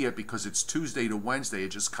really see it because it's Tuesday to Wednesday.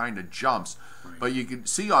 It just kind of jumps. Right. But you can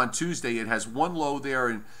see on Tuesday it has one low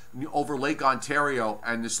there over Lake Ontario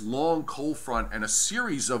and this long cold front and a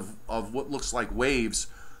series of what looks like waves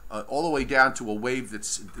all the way down to a wave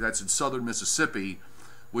that's in southern Mississippi,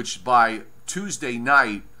 which by Tuesday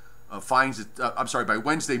night by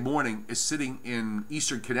Wednesday morning is sitting in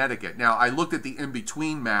eastern Connecticut. Now, I looked at the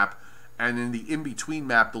in-between map, and in the in-between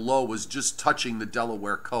map, the low was just touching the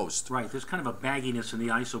Delaware coast. Right. There's kind of a bagginess in the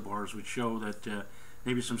isobars, which show that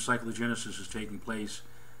maybe some cyclogenesis is taking place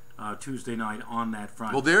Tuesday night on that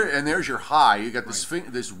front. Well, there's your high. You got this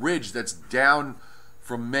this ridge that's down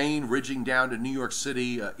from Maine, ridging down to New York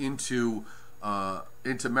City into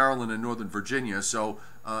Maryland and Northern Virginia. So,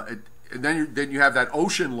 and then you have that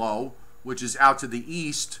ocean low, which is out to the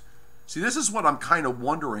east. See, this is what I'm kind of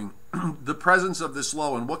wondering, the presence of this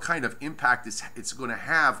low and what kind of impact it's going to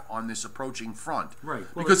have on this approaching front. Right.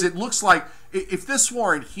 Well, because it looks like if this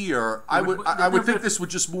weren't here, I would think this would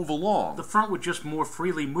just move along. The front would just more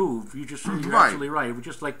freely move. You're absolutely right. It would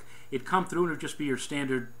just like it'd come through and it would just be your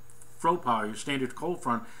standard fropa, your standard cold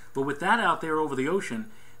front. But with that out there over the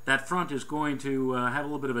ocean, that front is going to have a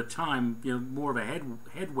little bit of a time, more of a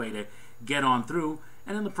headway to get on through,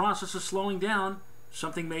 and in the process of slowing down,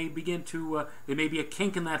 something may begin to, there may be a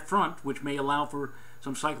kink in that front, which may allow for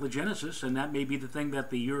some cyclogenesis, and that may be the thing that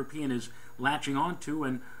the European is latching onto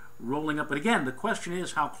and rolling up. But again, the question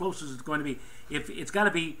is, how close is it going to be? If it's got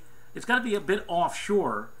to be a bit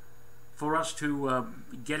offshore for us to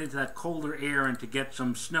get into that colder air and to get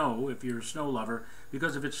some snow, if you're a snow lover,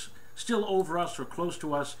 because if it's still over us or close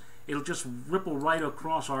to us, it'll just ripple right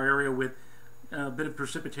across our area with a bit of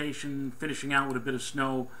precipitation, finishing out with a bit of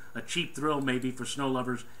snow, a cheap thrill maybe for snow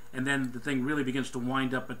lovers, and then the thing really begins to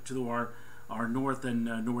wind up to our north and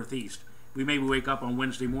northeast. We maybe wake up on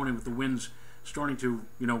Wednesday morning with the winds starting to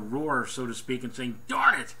roar, so to speak, and saying,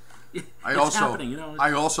 "Darn it, it's happening."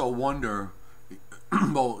 I also wonder.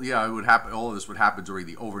 Well, yeah, it would happen. All of this would happen during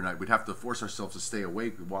the overnight. We'd have to force ourselves to stay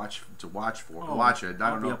awake and watch it. I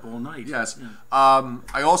don't know. Be up all night. Yes. Yeah.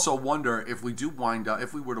 I also wonder if we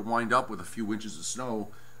were to wind up with a few inches of snow,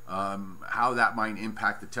 how that might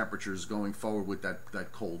impact the temperatures going forward with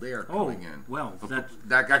that cold air coming in. Well,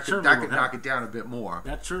 that could knock it down a bit more.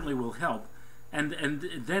 That certainly will help. And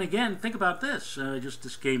then again, think about this.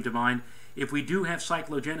 This came to mind. If we do have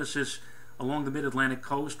cyclogenesis along the mid-Atlantic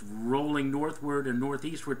coast, rolling northward and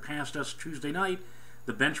northeastward past us Tuesday night,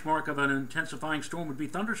 the benchmark of an intensifying storm would be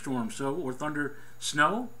thunderstorm, or thunder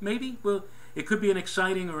snow, maybe. Well, it could be an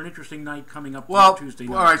exciting or an interesting night coming up on Tuesday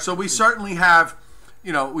night. All right. So we certainly have,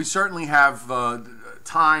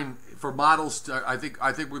 time for models. I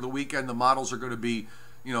think with the weekend, the models are going to be,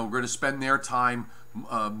 going to spend their time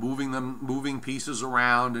moving pieces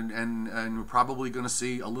around, and we're probably going to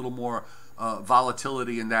see a little more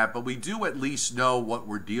volatility in that, but we do at least know what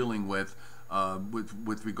we're dealing with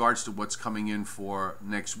regards to what's coming in for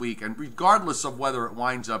next week. And regardless of whether it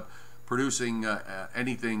winds up producing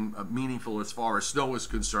anything meaningful as far as snow is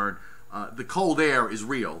concerned, the cold air is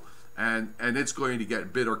real, and it's going to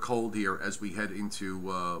get bitter cold here as we head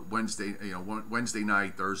into Wednesday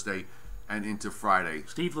night, Thursday, and into Friday.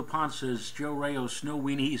 Steve LaPont says Joe Rayo snow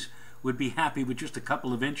weenies would be happy with just a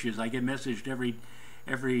couple of inches. I get messaged every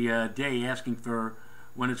day asking for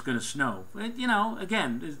when it's going to snow. And,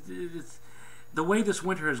 again, it's the way this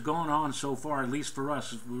winter has gone on so far, at least for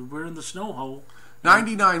us, we're in the snow hole.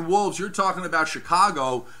 99 Wolves, you're talking about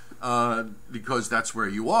Chicago because that's where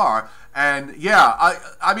you are. And yeah,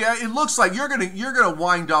 I mean, it looks like you're gonna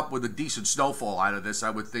wind up with a decent snowfall out of this, I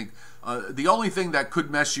would think. The only thing that could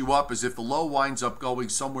mess you up is if the low winds up going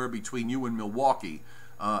somewhere between you and Milwaukee,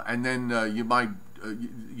 and then you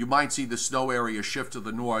might see the snow area shift to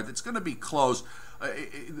the north. It's going to be close.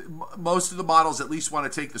 Most of the models at least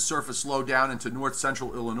want to take the surface low down into north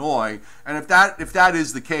central Illinois, and if that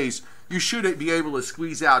is the case, you should be able to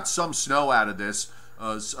squeeze out some snow out of this,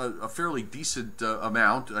 a fairly decent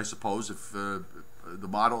amount, I suppose. If the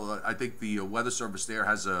model, I think the Weather Service there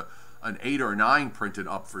has an 8 or 9 printed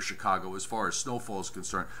up for Chicago as far as snowfall is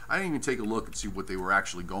concerned. I didn't even take a look and see what they were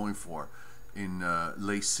actually going for in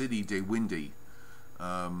Les City de Windy.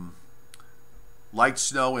 Light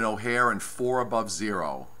snow in O'Hare and 4 above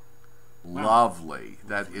 0. Wow. Lovely.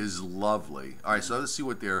 That is lovely. All right, so let's see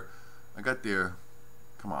what I got there.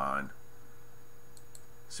 Come on.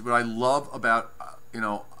 See what I love about,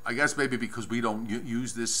 I guess maybe because we don't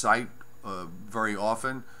use this site very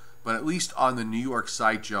often, but at least on the New York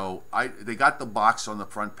site, Joe, they got the box on the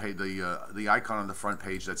front page, the icon on the front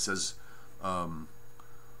page that says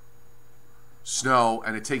snow,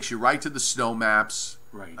 and it takes you right to the snow maps.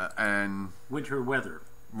 Right. And winter weather.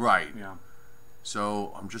 Right. Yeah.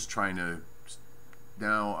 So I'm just trying to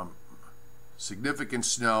significant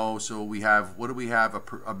snow. So we have, what do we have?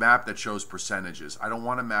 A map that shows percentages. I don't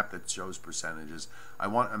want a map that shows percentages. I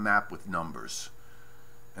want a map with numbers,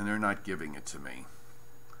 and they're not giving it to me.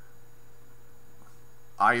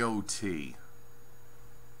 IoT.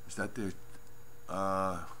 Is that there?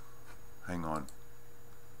 Hang on.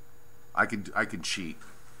 I can cheat.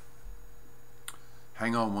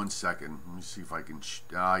 Hang on one second. Let me see if I can.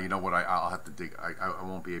 You know what? I'll have to dig. I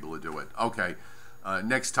won't be able to do it. Okay.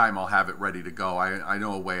 Next time I'll have it ready to go. I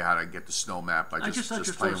know a way how to get the snow map. I just thought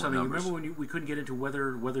playing with something. numbers. Remember when we couldn't get into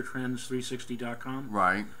weathertrends360.com?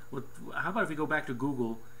 Right. Well, how about if we go back to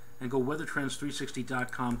Google and go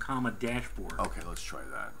weathertrends360.com, comma dashboard. Okay, let's try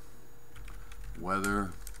that.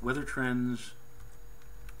 Weathertrends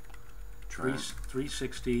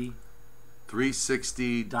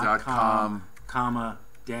 360.com comma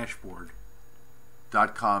dashboard.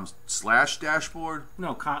 .com/dashboard?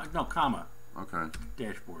 No, comma. Okay.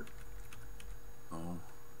 Dashboard.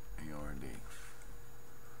 O-A-R-D.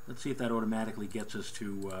 Let's see if that automatically gets us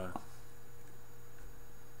to.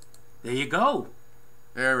 There you go.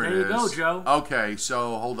 There it is. There you go, Joe. Okay,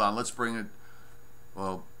 so hold on. Let's bring it.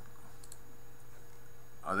 Well,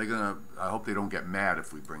 are they gonna? I hope they don't get mad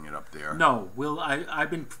if we bring it up there. No, I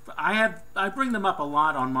bring them up a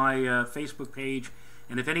lot on my Facebook page,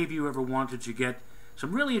 and if any of you ever wanted to get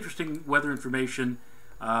some really interesting weather information,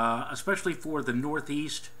 especially for the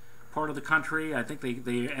Northeast part of the country, I think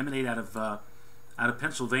they emanate out of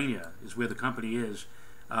Pennsylvania is where the company is.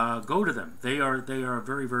 Go to them. They are a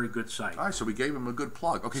very, very good site. All right, so we gave them a good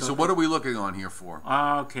plug. Okay, so what are we looking on here for?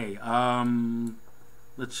 Okay,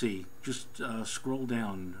 let's see. Just scroll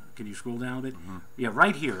down. Can you scroll down a bit? Mm-hmm. Yeah,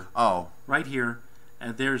 right here. Oh, right here.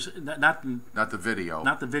 And there's not the video.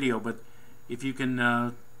 Not the video, but if you can.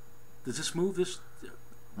 Does this move? This?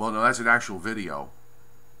 Well, no, that's an actual video.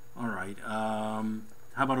 All right. How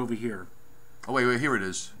about over here? Oh, wait, here it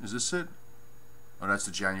is. Is this it? Oh, that's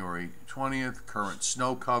the January 20th, current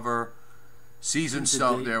snow cover, season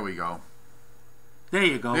snow. There we go. There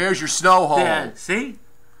you go. There's your snow hole. There, see?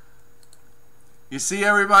 You see,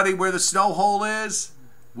 everybody, where the snow hole is?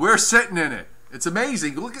 We're sitting in it. It's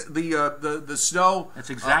amazing. Look at the snow. That's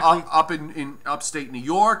exactly up in upstate New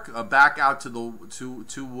York, back out to the to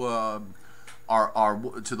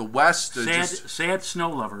the west. Sad snow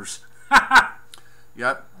lovers.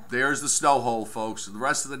 Yep. There's the snow hole, folks. The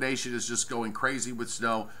rest of the nation is just going crazy with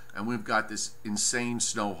snow, and we've got this insane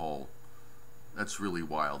snow hole. That's really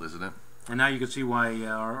wild, isn't it? And now you can see why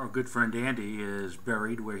our good friend Andy is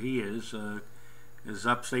buried where he is. His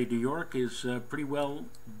upstate New York is pretty well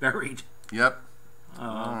buried. Yep.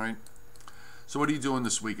 All right. So what are you doing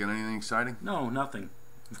this weekend? Anything exciting? No, nothing.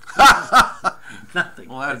 Nothing.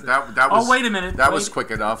 Well, that was. Oh, wait a minute. That was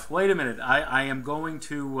quick enough. Wait a minute. I am going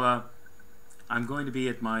to. I'm going to be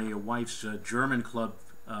at my wife's German club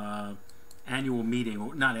annual meeting,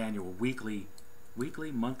 or not annual, monthly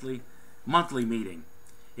meeting.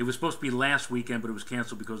 It was supposed to be last weekend, but it was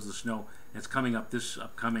canceled because of the snow. It's coming up this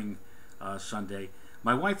upcoming Sunday.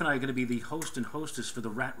 My wife and I are going to be the host and hostess for the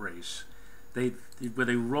rat race. Where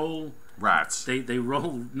they roll rats. They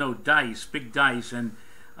roll dice, big dice, and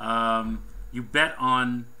you bet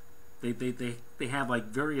on. They have like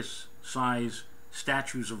various size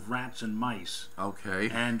statues of rats and mice. Okay.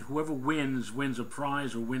 And whoever wins a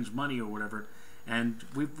prize or wins money or whatever. And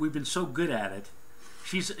we've been so good at it.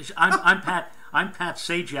 I'm Pat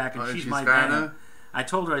Sajak, and she's my Vanna. I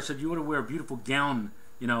told her, I said, you ought to wear a beautiful gown,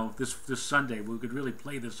 this Sunday. We could really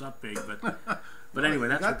play this up big, but anyway,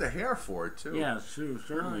 that's you got the hair for it too. Yeah, sure,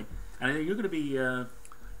 certainly. And you're going to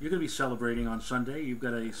be celebrating on Sunday. You've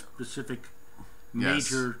got a specific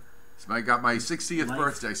major. I got my 60th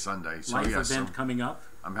birthday Sunday. So event coming up.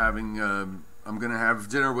 I'm having. I'm going to have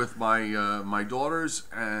dinner with my daughters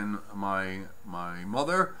and my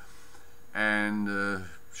mother, and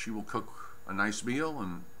she will cook a nice meal,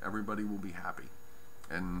 and everybody will be happy.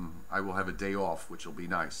 And I will have a day off, which will be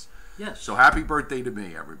nice. Yes. So happy birthday to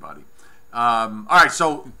me, everybody. All right,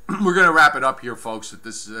 so we're going to wrap it up here, folks. At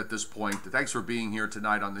this point, thanks for being here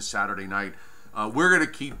tonight on this Saturday night. We're going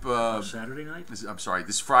to keep... Saturday night? I'm sorry,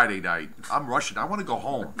 this Friday night. I'm rushing. I want to go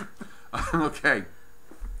home. Okay.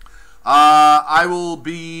 I will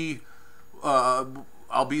be...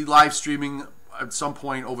 I'll be live streaming at some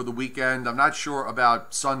point over the weekend. I'm not sure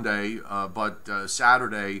about Sunday, but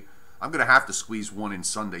Saturday... I'm going to have to squeeze one in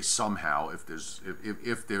Sunday somehow if there's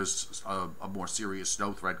a more serious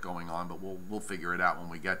snow threat going on, but we'll figure it out when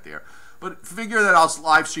we get there. But figure that I'll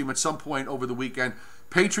live stream at some point over the weekend.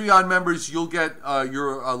 Patreon members, you'll get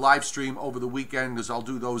your live stream over the weekend because I'll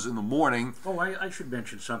do those in the morning. Oh, I should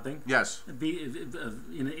mention something. Yes.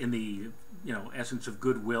 In the essence of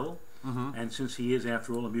goodwill, and since he is,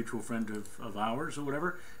 after all, a mutual friend of ours or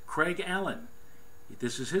whatever, Craig Allen.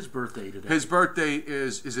 This is his birthday today. His birthday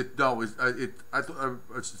is it? No, it's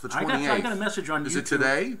the 28th. I got a message on YouTube. Is it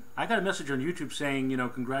today? I got a message on YouTube saying,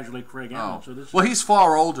 congratulate Craig Allen. So well, he's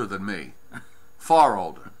far older than me. Far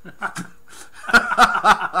older.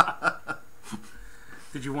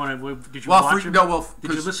 Did you want to? Did you Well, watch him? no, well,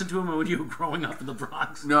 did you listen to him when you were growing up in the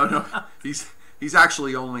Bronx? No. He's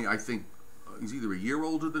actually only, I think, he's either a year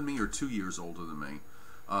older than me or 2 years older than me.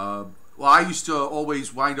 Well, I used to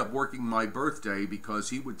always wind up working my birthday because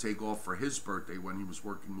he would take off for his birthday when he was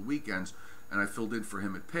working the weekends, and I filled in for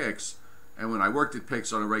him at Pix. And when I worked at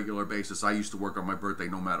Pix on a regular basis, I used to work on my birthday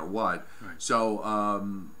no matter what. Right. So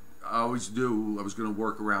I always knew I was going to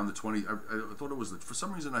work around the 20. I thought it was for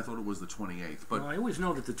some reason I thought it was the 28th. But well, I always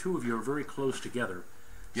know that the two of you are very close together.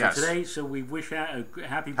 So yes. Today, so we wish a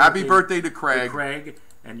happy birthday to Craig.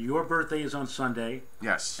 And your birthday is on Sunday.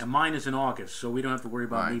 Yes. And mine is in August, so we don't have to worry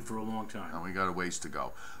about me for a long time. And we got a ways to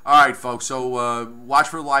go. All right, folks. So watch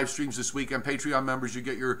for the live streams this weekend. Patreon members, you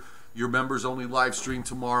get your members only live stream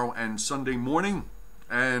tomorrow and Sunday morning.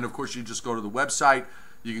 And of course, you just go to the website.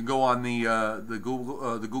 You can go on the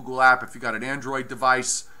Google app if you got an Android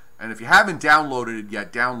device. And if you haven't downloaded it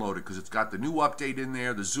yet, download it because it's got the new update in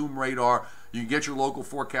there, the Zoom radar. You can get your local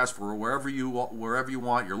forecast for wherever you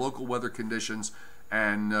want, your local weather conditions.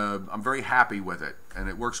 And I'm very happy with it, and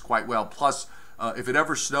it works quite well. Plus, if it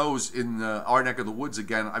ever snows in our neck of the woods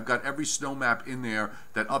again, I've got every snow map in there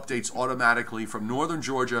that updates automatically from northern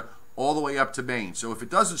Georgia all the way up to Maine. So if it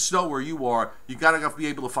doesn't snow where you are, you got to be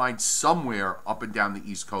able to find somewhere up and down the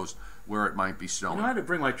East Coast where it might be snowing. You know, I had to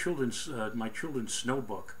bring my children's snow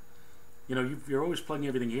book. You know, you're always plugging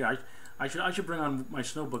everything here. I should bring on my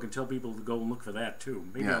snow book and tell people to go and look for that too.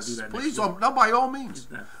 Maybe I'll do that. Please, no, by all means.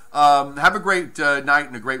 Have a great night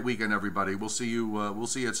and a great weekend, everybody. We'll see you. We'll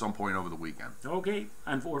see you at some point over the weekend. Okay,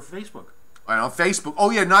 and or Facebook. And on Facebook.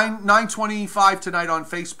 Oh yeah, 9:25 tonight on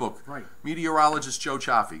Facebook. Right. Meteorologist Joe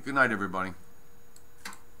Chaffee. Good night, everybody.